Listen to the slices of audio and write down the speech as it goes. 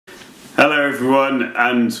Hello everyone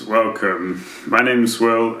and welcome. My name's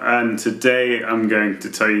Will and today I'm going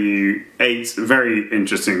to tell you 8 very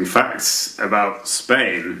interesting facts about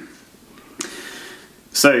Spain.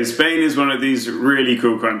 So Spain is one of these really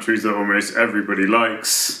cool countries that almost everybody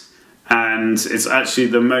likes, and it's actually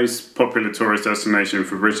the most popular tourist destination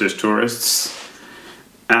for British tourists.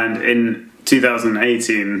 And in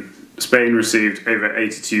 2018 Spain received over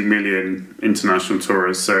 82 million international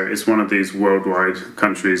tourists, so it's one of these worldwide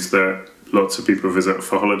countries that lots of people visit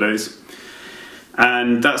for holidays.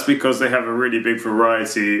 And that's because they have a really big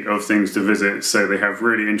variety of things to visit. So they have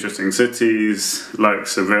really interesting cities like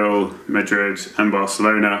Seville, Madrid and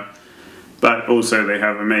Barcelona, but also they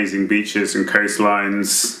have amazing beaches and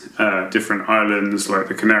coastlines, different islands like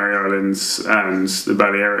the Canary Islands and the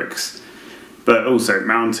Balearics, but also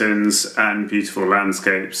mountains and beautiful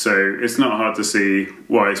landscapes. So it's not hard to see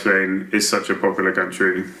why Spain is such a popular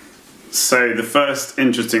country. So the first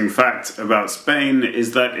interesting fact about Spain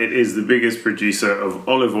is that it is the biggest producer of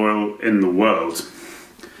olive oil in the world.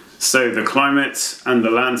 So the climate and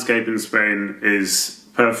the landscape in Spain is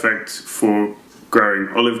perfect for growing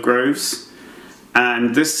olive groves.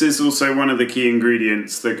 And this is also one of the key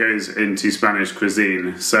ingredients that goes into Spanish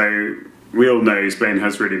cuisine. So we all know Spain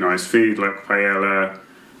has really nice food like paella,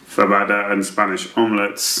 fabada and Spanish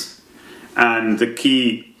omelettes. And the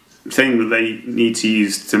key thing that they need to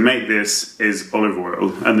use to make this is olive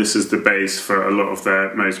oil, and this is the base for a lot of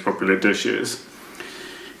their most popular dishes.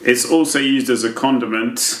 It's also used as a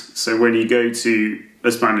condiment, so when you go to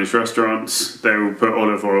a Spanish restaurant they will put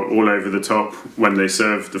olive oil all over the top when they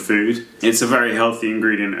serve the food. It's a very healthy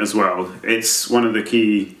ingredient as well. It's one of the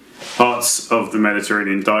key parts of the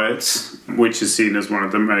Mediterranean diet, which is seen as one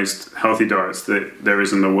of the most healthy diets that there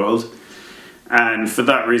is in the world. And for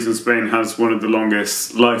that reason, Spain has one of the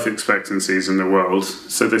longest life expectancies in the world.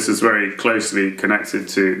 So this is very closely connected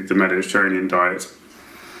to the Mediterranean diet.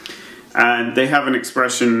 And they have an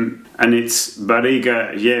expression, and it's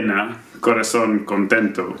barriga llena, corazón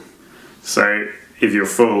contento. So if you're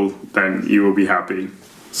full, then you will be happy.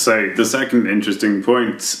 So the second interesting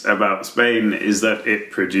point about Spain is that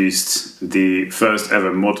it produced the first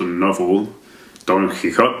ever modern novel, Don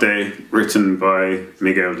Quixote, written by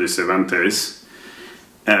Miguel de Cervantes.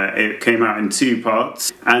 It came out in 2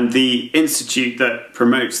 parts, and the institute that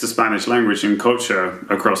promotes the Spanish language and culture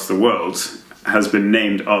across the world has been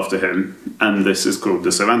named after him, and this is called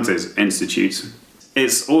the Cervantes Institute.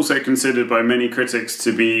 It's also considered by many critics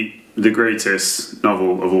to be the greatest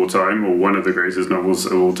novel of all time, or one of the greatest novels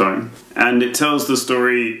of all time. And it tells the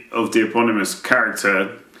story of the eponymous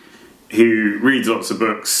character who reads lots of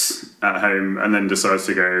books at home and then decides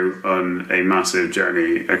to go on a massive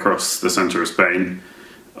journey across the centre of Spain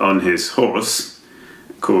on his horse,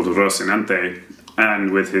 called Rocinante,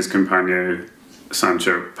 and with his companion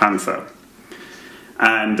Sancho Panza.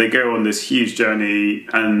 And they go on this huge journey,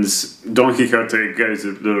 and Don Quixote goes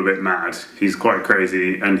a little bit mad. He's quite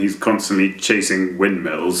crazy, and he's constantly chasing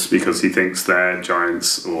windmills because he thinks they're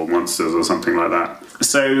giants or monsters or something like that.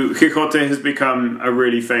 So Quixote has become a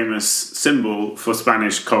really famous symbol for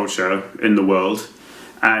Spanish culture in the world,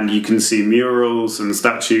 and you can see murals and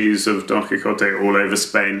statues of Don Quixote all over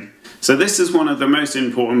Spain. So this is one of the most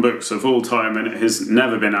important books of all time, and it has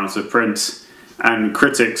never been out of print, and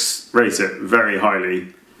critics rate it very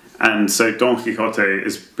highly. And so Don Quixote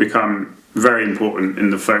has become very important in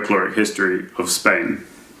the folkloric history of Spain.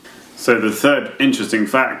 So the third interesting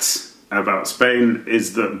fact about Spain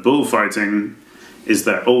is that bullfighting is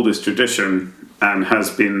their oldest tradition and has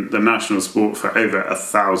been the national sport for over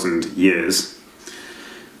 1,000 years.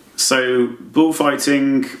 So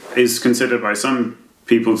bullfighting is considered by some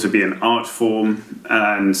people to be an art form,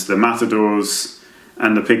 and the matadors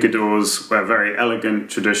and the picadors wear very elegant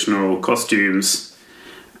traditional costumes,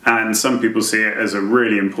 and some people see it as a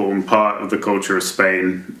really important part of the culture of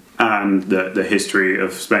Spain and the history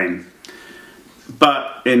of Spain.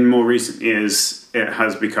 But in more recent years it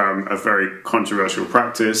has become a very controversial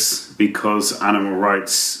practice because animal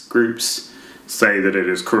rights groups say that it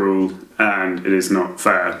is cruel and it is not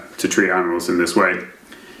fair to treat animals in this way.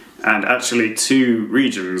 And actually 2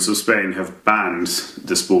 regions of Spain have banned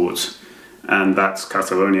the sport, and that's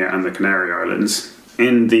Catalonia and the Canary Islands.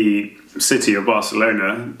 In the city of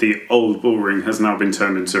Barcelona, the old bullring has now been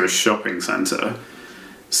turned into a shopping centre.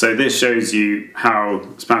 So this shows you how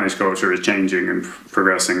Spanish culture is changing and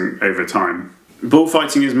progressing over time.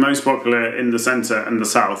 Bullfighting is most popular in the centre and the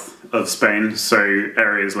south of Spain, so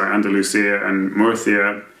areas like Andalusia and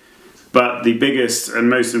Murcia. But the biggest and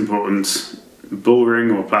most important bullring,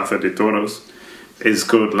 or Plaza de Toros, is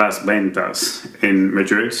called Las Ventas in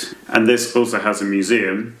Madrid. And this also has a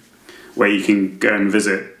museum where you can go and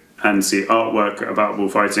visit and see artwork about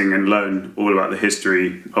bullfighting and learn all about the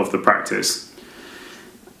history of the practice.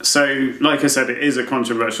 So, like I said, it is a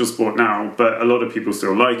controversial sport now, but a lot of people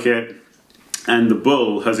still like it. And the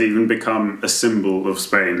bull has even become a symbol of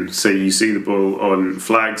Spain. So you see the bull on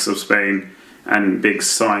flags of Spain and big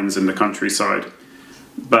signs in the countryside.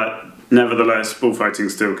 But nevertheless, bullfighting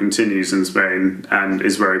still continues in Spain and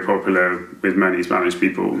is very popular with many Spanish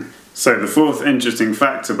people. So the fourth interesting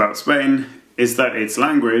fact about Spain is that its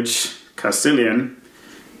language, Castilian,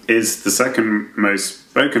 is the second most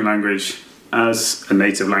spoken language as a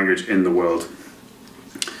native language in the world.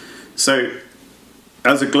 So,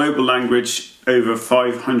 as a global language, over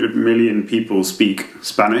 500 million people speak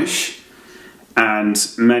Spanish, and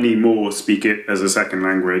many more speak it as a second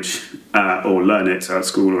language or learn it at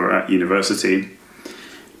school or at university.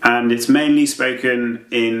 And it's mainly spoken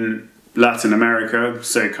in Latin America,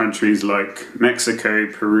 so countries like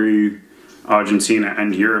Mexico, Peru, Argentina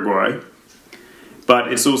and Uruguay.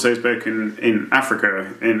 But it's also spoken in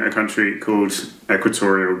Africa, in a country called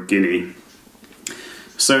Equatorial Guinea.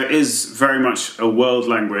 So it is very much a world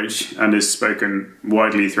language and is spoken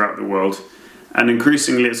widely throughout the world. And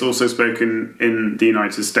increasingly it's also spoken in the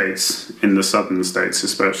United States, in the southern states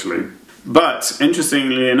especially. But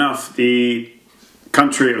interestingly enough, the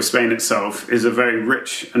country of Spain itself is a very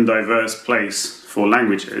rich and diverse place for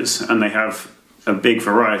languages, and they have a big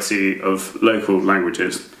variety of local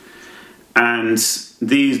languages. And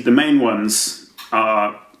the main ones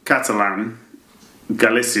are Catalan,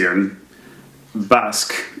 Galician,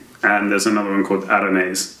 Basque, and there's another one called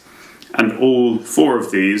Aranese. And all four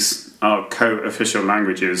of these are co-official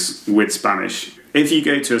languages with Spanish. If you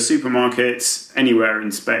go to a supermarket anywhere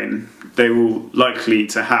in Spain, they will likely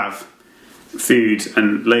to have food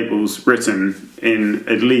and labels written in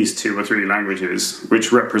at least 2 or 3 languages,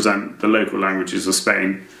 which represent the local languages of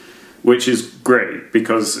Spain, which is great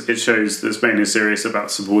because it shows that Spain is serious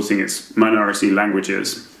about supporting its minority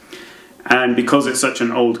languages. And because it's such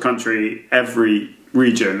an old country, every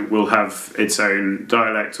region will have its own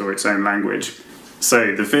dialect or its own language.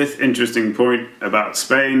 So the fifth interesting point about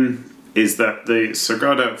Spain is that the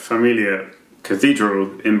Sagrada Familia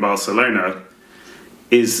Cathedral in Barcelona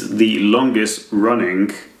is the longest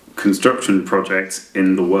running construction project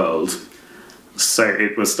in the world. So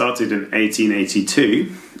it was started in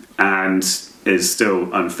 1882 and is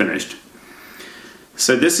still unfinished.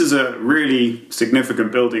 So this is a really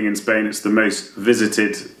significant building in Spain. It's the most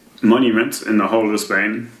visited monument in the whole of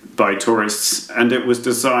Spain by tourists, and it was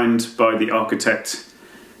designed by the architect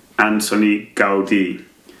Antoni Gaudí.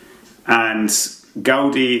 And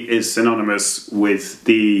Gaudí is synonymous with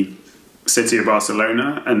the city of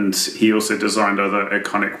Barcelona, and he also designed other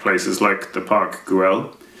iconic places like the Parc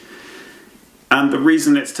Güell. And the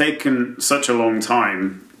reason it's taken such a long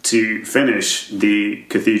time to finish the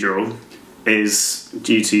cathedral is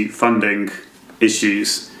due to funding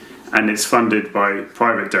issues, and it's funded by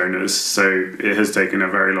private donors, so it has taken a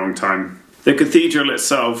very long time. The cathedral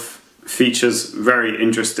itself features very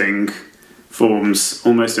interesting forms,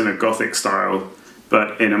 almost in a Gothic style,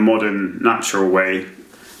 but in a modern, natural way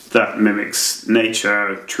that mimics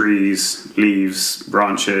nature, trees, leaves,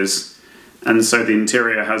 branches, and so the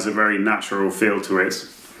interior has a very natural feel to it.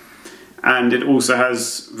 And it also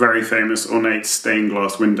has very famous ornate stained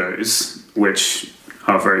glass windows, which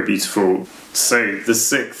are very beautiful. So the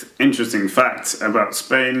sixth interesting fact about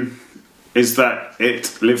Spain is that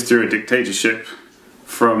it lived through a dictatorship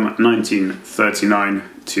from 1939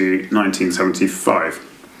 to 1975.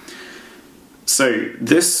 So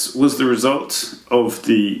this was the result of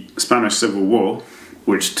the Spanish Civil War,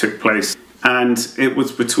 which took place, and it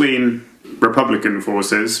was between Republican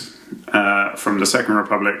forces from the Second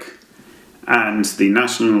Republic and the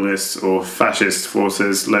nationalist or fascist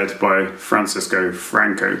forces led by Francisco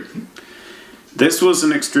Franco. This was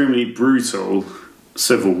an extremely brutal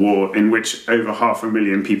civil war in which over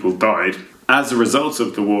 500,000 people died. As a result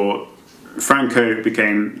of the war, Franco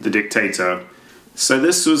became the dictator. So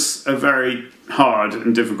this was a very hard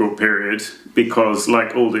and difficult period because,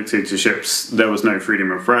 like all dictatorships, there was no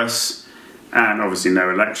freedom of press and obviously no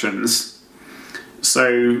elections.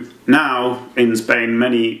 So now in Spain,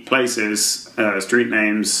 many places, street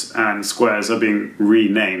names and squares are being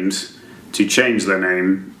renamed to change their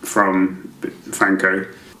name from Franco.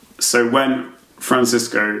 So when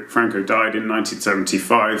Francisco Franco died in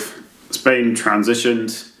 1975, Spain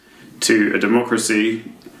transitioned to a democracy,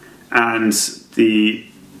 and the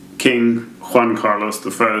King Juan Carlos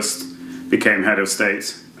I became head of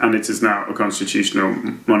state, and it is now a constitutional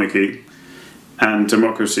monarchy. And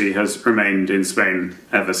democracy has remained in Spain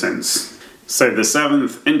ever since. So the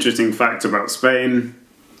seventh interesting fact about Spain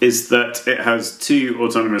is that it has two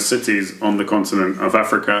autonomous cities on the continent of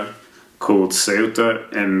Africa called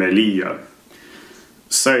Ceuta and Melilla.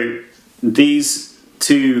 So these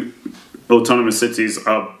two autonomous cities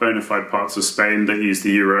are bona fide parts of Spain that use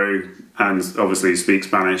the euro and obviously speak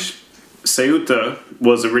Spanish. Ceuta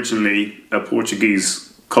was originally a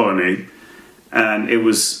Portuguese colony, and it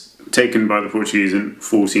was taken by the Portuguese in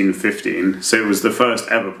 1415, so it was the first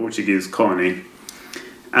ever Portuguese colony.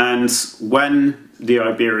 And when the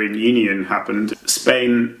Iberian Union happened,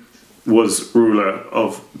 Spain was ruler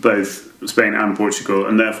of both Spain and Portugal,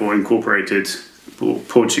 and therefore incorporated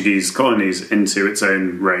Portuguese colonies into its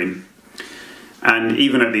own reign. And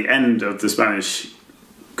even at the end of the Spanish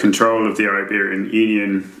control of the Iberian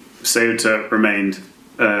Union, Ceuta remained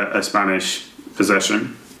a Spanish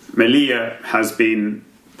possession. Melilla has been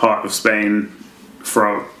part of Spain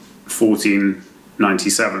from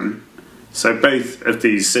 1497. So both of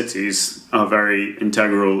these cities are very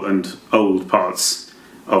integral and old parts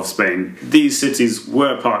of Spain. These cities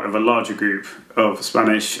were part of a larger group of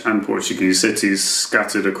Spanish and Portuguese cities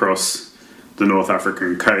scattered across the North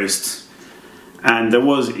African coast. And there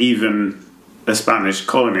was even a Spanish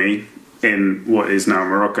colony in what is now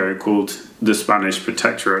Morocco called the Spanish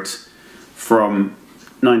Protectorate from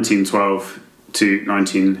 1912 to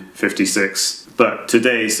 1956. But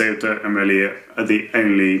today Ceuta and Melilla are the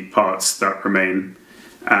only parts that remain,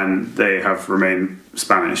 and they have remained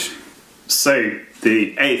Spanish. So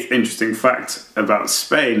the eighth interesting fact about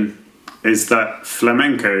Spain is that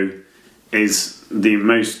flamenco is the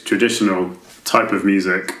most traditional type of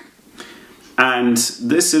music. And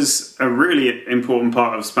this is a really important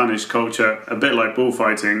part of Spanish culture, a bit like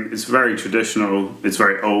bullfighting. It's very traditional, it's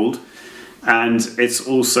very old, and it's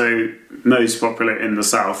also most popular in the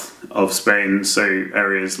south of Spain, so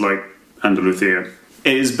areas like Andalusia.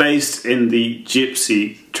 It is based in the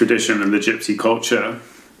gypsy tradition and the gypsy culture,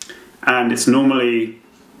 and it's normally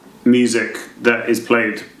music that is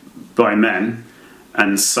played by men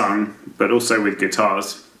and sung, but also with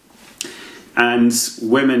guitars. And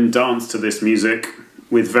women dance to this music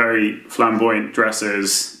with very flamboyant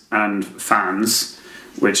dresses and fans,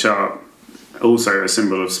 which are also a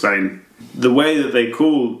symbol of Spain. The way that they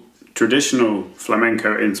call traditional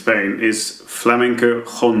flamenco in Spain is flamenco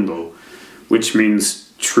hondo, which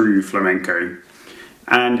means true flamenco.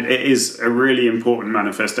 And it is a really important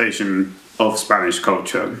manifestation of Spanish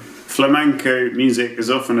culture. Flamenco music is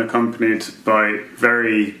often accompanied by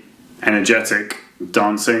very energetic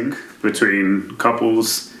dancing between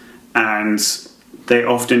couples, and they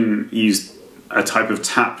often use a type of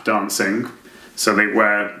tap dancing, so they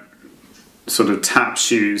wear sort of tap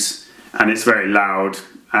shoes, and it's very loud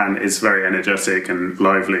and it's very energetic and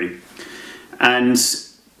lively. And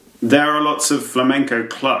there are lots of flamenco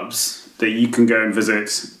clubs that you can go and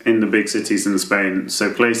visit in the big cities in Spain.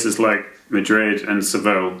 So places like Madrid and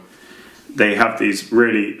Seville, they have these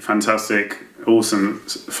really fantastic, awesome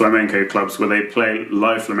flamenco clubs where they play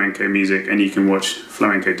live flamenco music and you can watch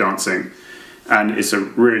flamenco dancing. And it's a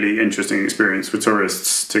really interesting experience for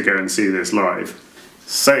tourists to go and see this live.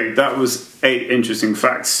 So that was 8 interesting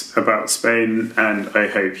facts about Spain, and I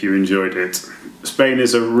hope you enjoyed it. Spain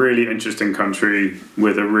is a really interesting country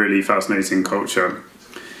with a really fascinating culture.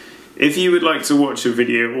 If you would like to watch a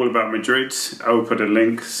video all about Madrid, I will put a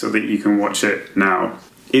link so that you can watch it now.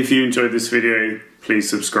 If you enjoyed this video, please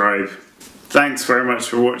subscribe. Thanks very much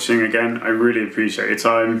for watching again. I really appreciate your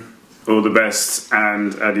time. All the best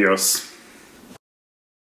and adios.